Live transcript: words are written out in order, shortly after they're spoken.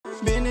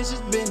business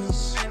is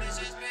business.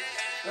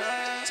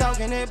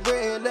 Talking that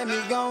bread, let me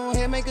go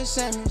ahead make a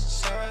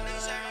sandwich.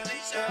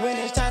 When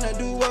it's time to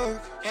do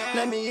work,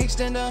 let me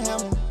extend the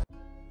hammer.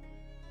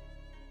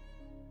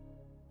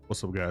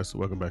 What's up, guys?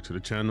 Welcome back to the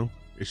channel.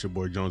 It's your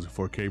boy Jones at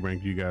 4K,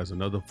 bringing you guys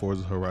another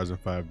Forza Horizon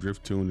 5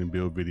 drift tune and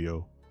build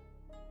video.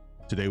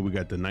 Today we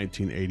got the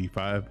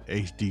 1985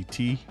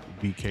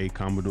 HDT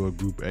Commodore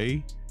Group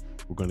A.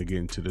 We're going to get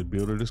into the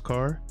build of this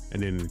car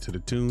and then into the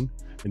tune,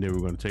 and then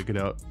we're going to take it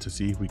out to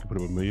see if we can put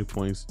up 1,000,000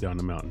 points down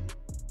the mountain.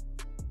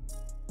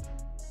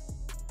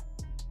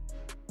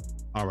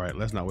 All right,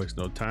 let's not waste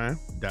no time,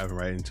 diving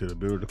right into the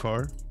build of the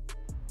car.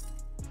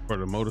 For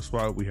the motor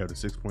swap, we have the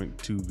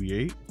 6.2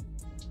 V8.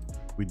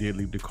 We did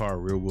leave the car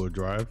rear wheel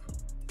drive.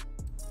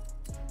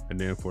 And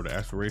then for the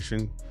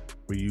aspiration,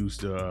 we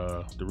used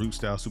the root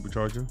style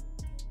supercharger.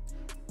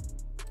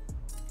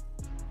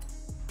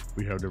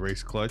 We have the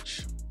race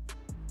clutch,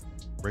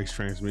 race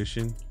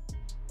transmission,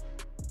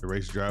 the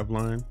race drive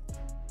line,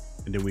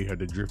 and then we have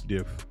the drift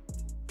diff.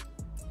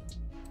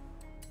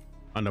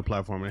 On the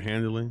platform and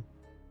handling,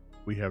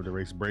 we have the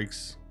race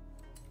brakes,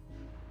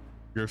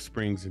 drift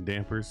springs and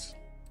dampers.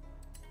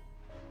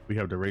 We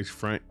have the race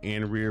front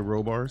and rear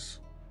roll bars.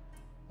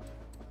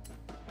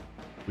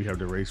 We have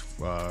the race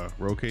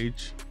roll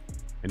cage,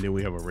 and then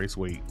we have a race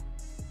weight.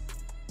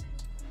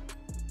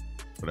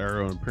 For the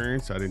aero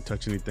appearance, I didn't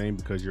touch anything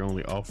because you're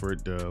only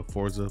offered the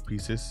Forza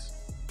pieces.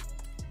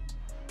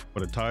 For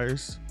the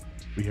tires,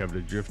 we have the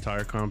drift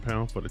tire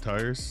compound for the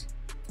tires.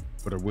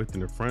 For the width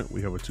in the front,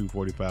 we have a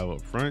 245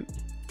 up front,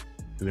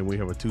 and then we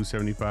have a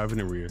 275 in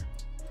the rear.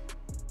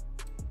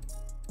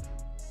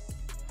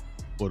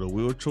 For the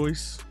wheel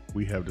choice,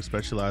 we have the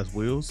specialized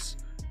wheels,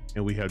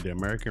 and we have the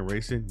American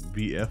Racing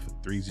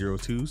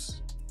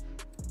VF302s.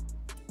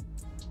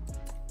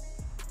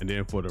 And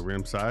then for the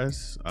rim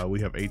size,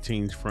 we have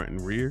 18s front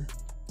and rear.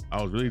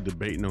 I was really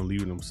debating on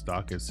leaving them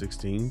stock at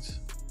 16s,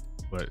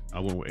 but I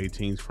went with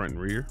 18s front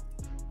and rear.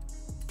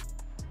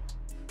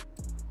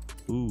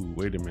 Ooh,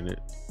 wait a minute.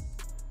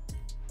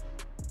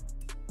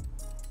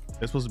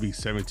 That's supposed to be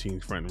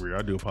 17s front and rear.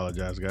 I do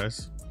apologize,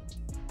 guys.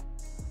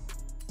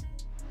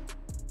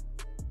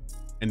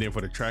 And then for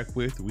the track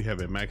width, we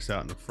have it maxed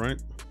out in the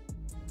front.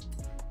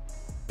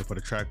 And for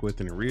the track width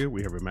in the rear,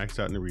 we have it maxed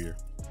out in the rear.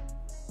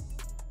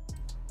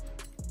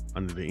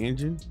 Under the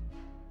engine,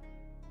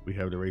 we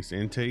have the race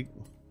intake,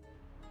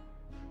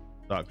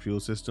 stock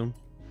fuel system,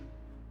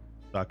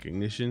 stock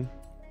ignition,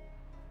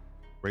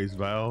 race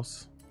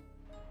valves,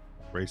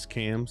 race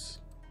cams,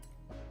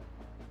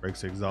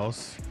 race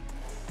exhaust,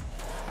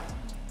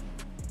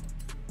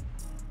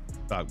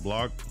 stock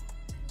block,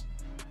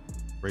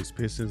 race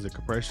pistons and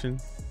compression,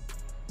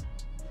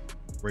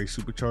 race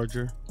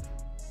supercharger,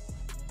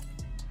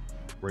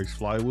 race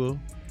flywheel,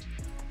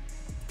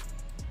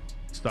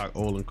 stock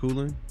oil and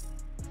cooling,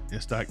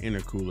 and stock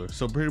intercooler.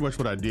 So pretty much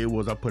what I did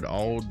was I put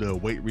all the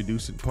weight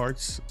reducing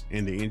parts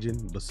in the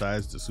engine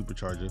besides the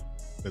supercharger,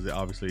 because it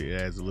obviously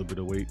adds a little bit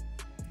of weight.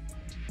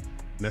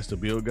 And that's the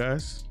build,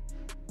 guys.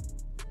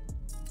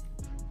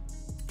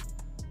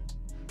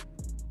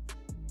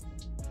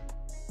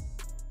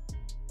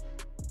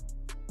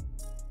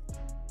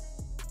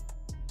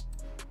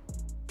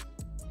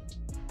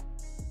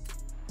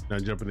 Now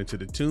jumping into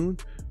the tune,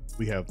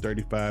 we have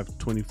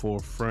 35/24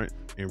 front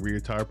and rear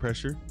tire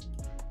pressure.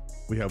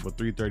 We have a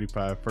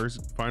 335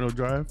 first final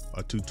drive,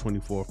 a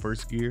 224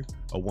 first gear,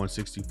 a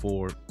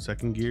 164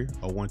 second gear,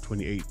 a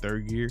 128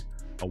 third gear,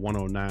 a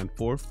 109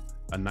 fourth,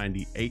 a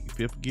 98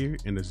 fifth gear,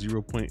 and a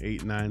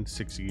 0.89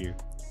 sixth gear.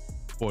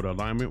 For the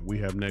alignment, we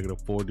have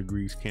 -4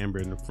 degrees camber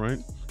in the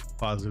front,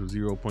 positive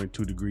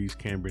 0.2 degrees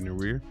camber in the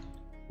rear.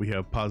 We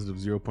have positive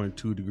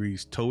 0.2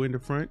 degrees toe in the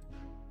front,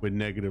 with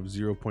negative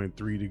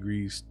 0.3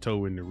 degrees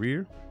toe in the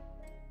rear.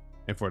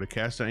 And for the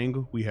caster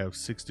angle, we have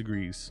 6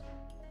 degrees.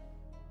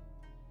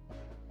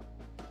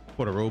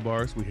 For the roll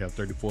bars, we have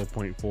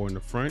 34.4 in the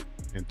front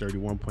and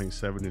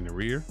 31.7 in the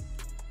rear.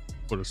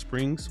 For the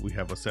springs, we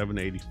have a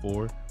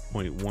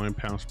 784.1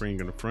 pound spring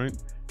in the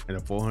front and a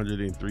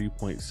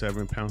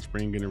 403.7 pound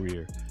spring in the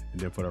rear. And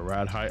then for the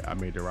ride height, I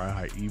made the ride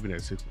height even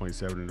at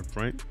 6.7 in the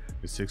front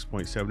and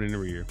 6.7 in the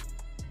rear.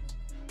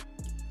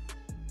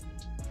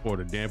 For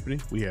the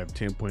dampening, we have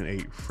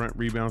 10.8 front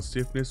rebound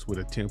stiffness with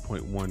a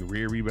 10.1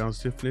 rear rebound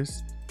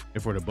stiffness.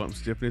 And for the bump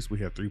stiffness, we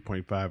have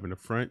 3.5 in the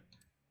front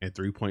and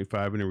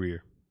 3.5 in the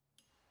rear.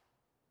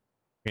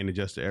 And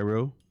adjust the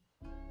aero.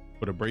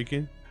 For the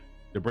braking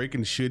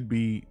should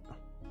be,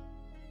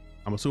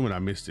 I'm assuming I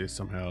missed this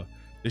somehow.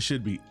 This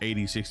should be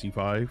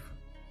 80/65.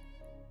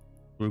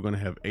 We're going to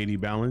have 80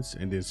 balance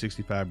and then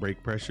 65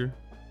 brake pressure.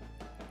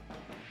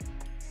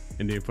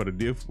 And then for the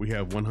diff, we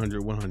have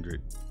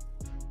 100/100.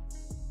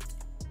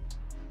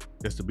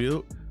 That's the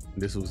build.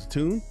 This was the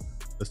tune.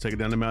 Let's take it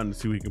down the mountain and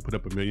see if we can put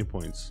up 1,000,000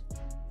 points.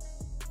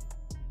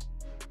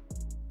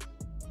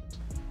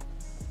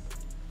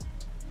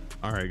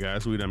 All right,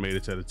 guys, we done made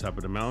it to the top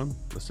of the mountain.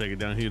 Let's take it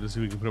down here to see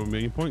if we can put up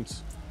 1,000,000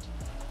 points.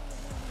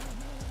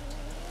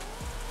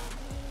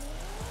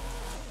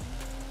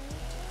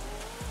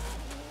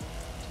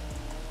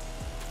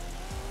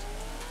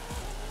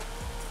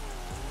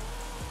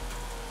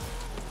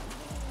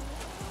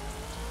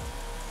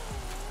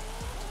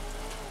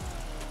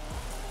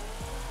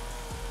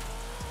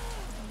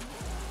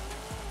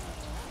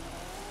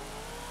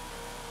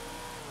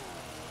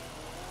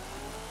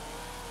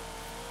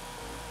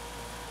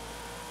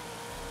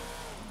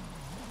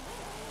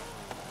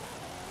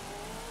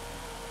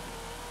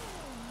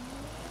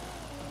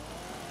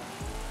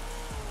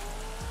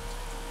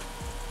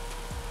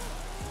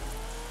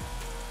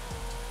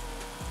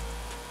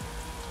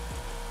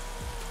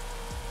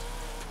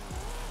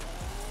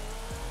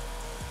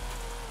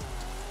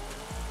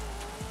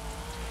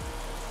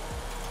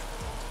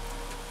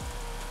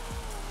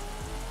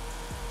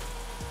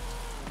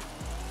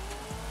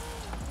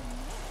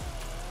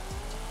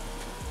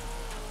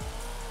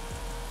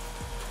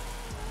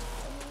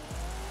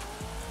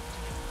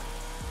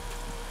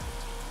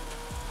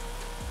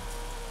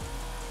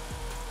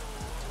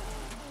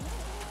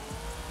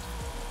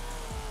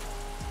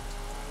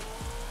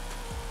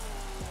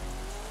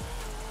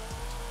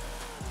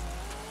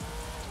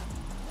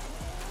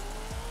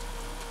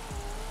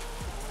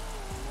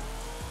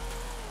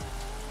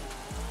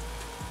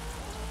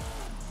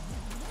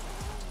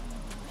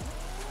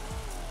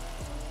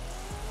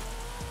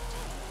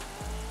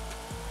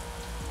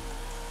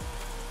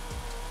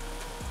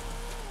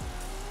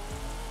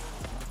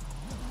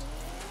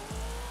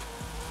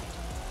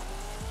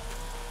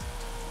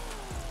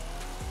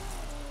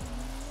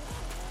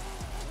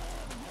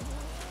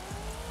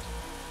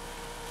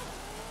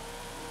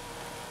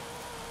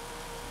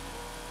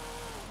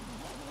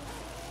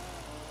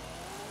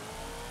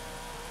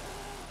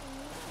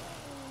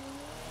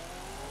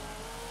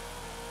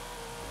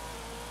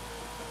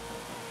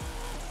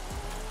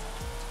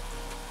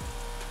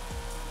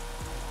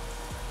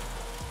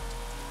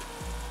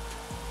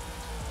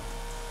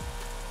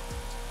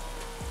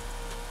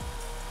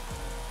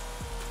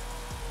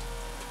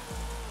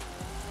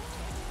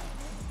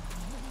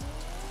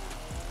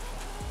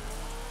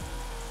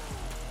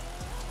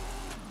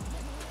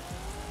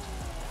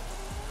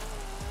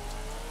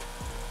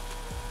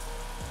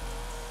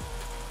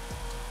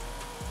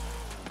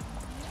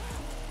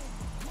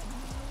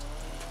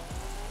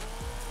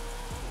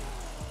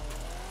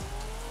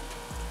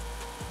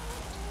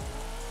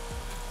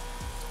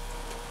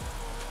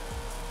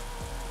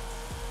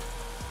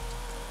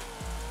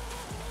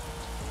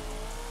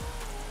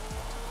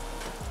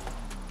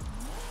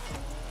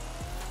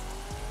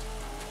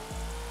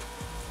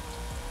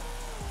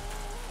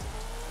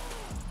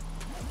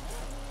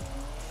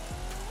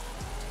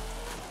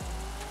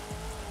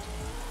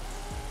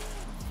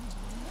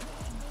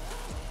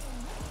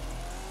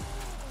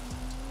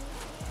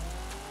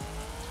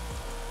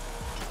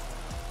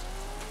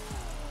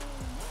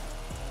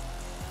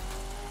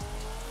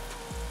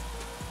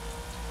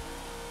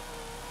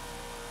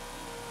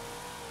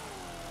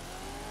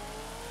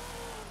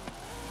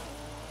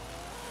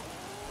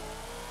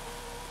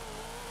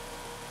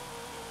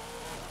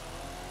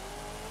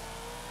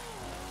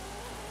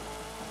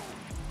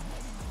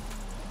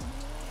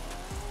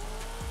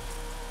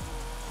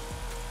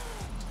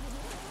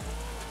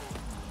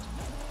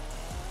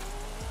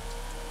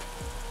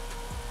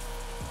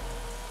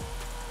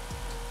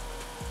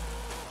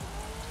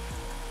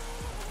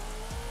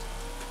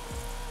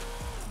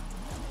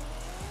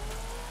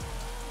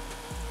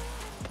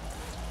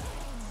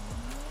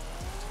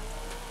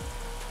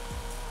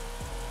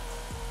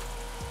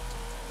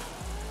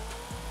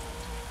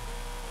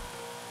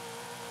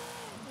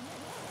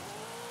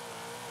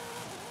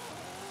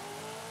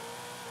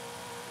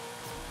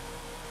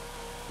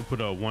 We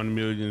put up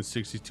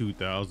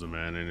 1,062,000,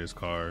 man, in this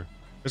car.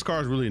 This car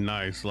is really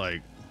nice.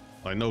 Like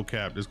no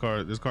cap. This car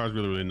is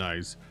really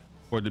nice.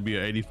 For it to be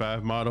an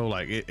 85 model,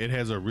 like it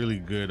has a really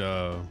good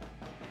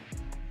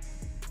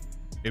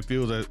it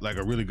feels like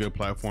a really good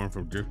platform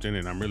for drifting,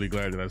 and I'm really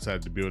glad that I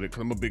decided to build it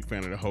because I'm a big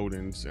fan of the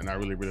Holdens, and I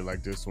really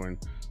like this one.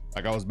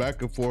 Like, I was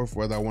back and forth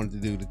whether I wanted to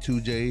do the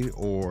 2J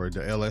or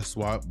the LS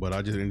swap, but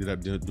I just ended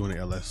up doing the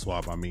LS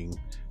swap. I mean,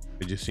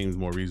 it just seems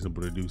more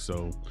reasonable to do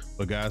so.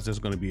 But guys, that's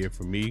going to be it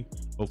for me.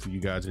 Hopefully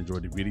you guys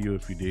enjoyed the video.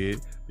 If you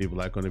did, leave a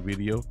like on the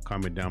video,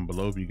 comment down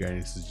below if you got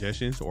any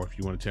suggestions, or if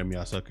you want to tell me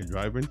I suck at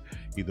driving.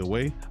 Either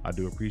way, I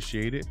do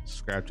appreciate it.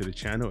 Subscribe to the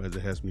channel as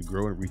it helps me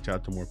grow and reach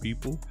out to more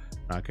people.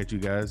 I'll catch you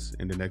guys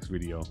in the next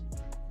video.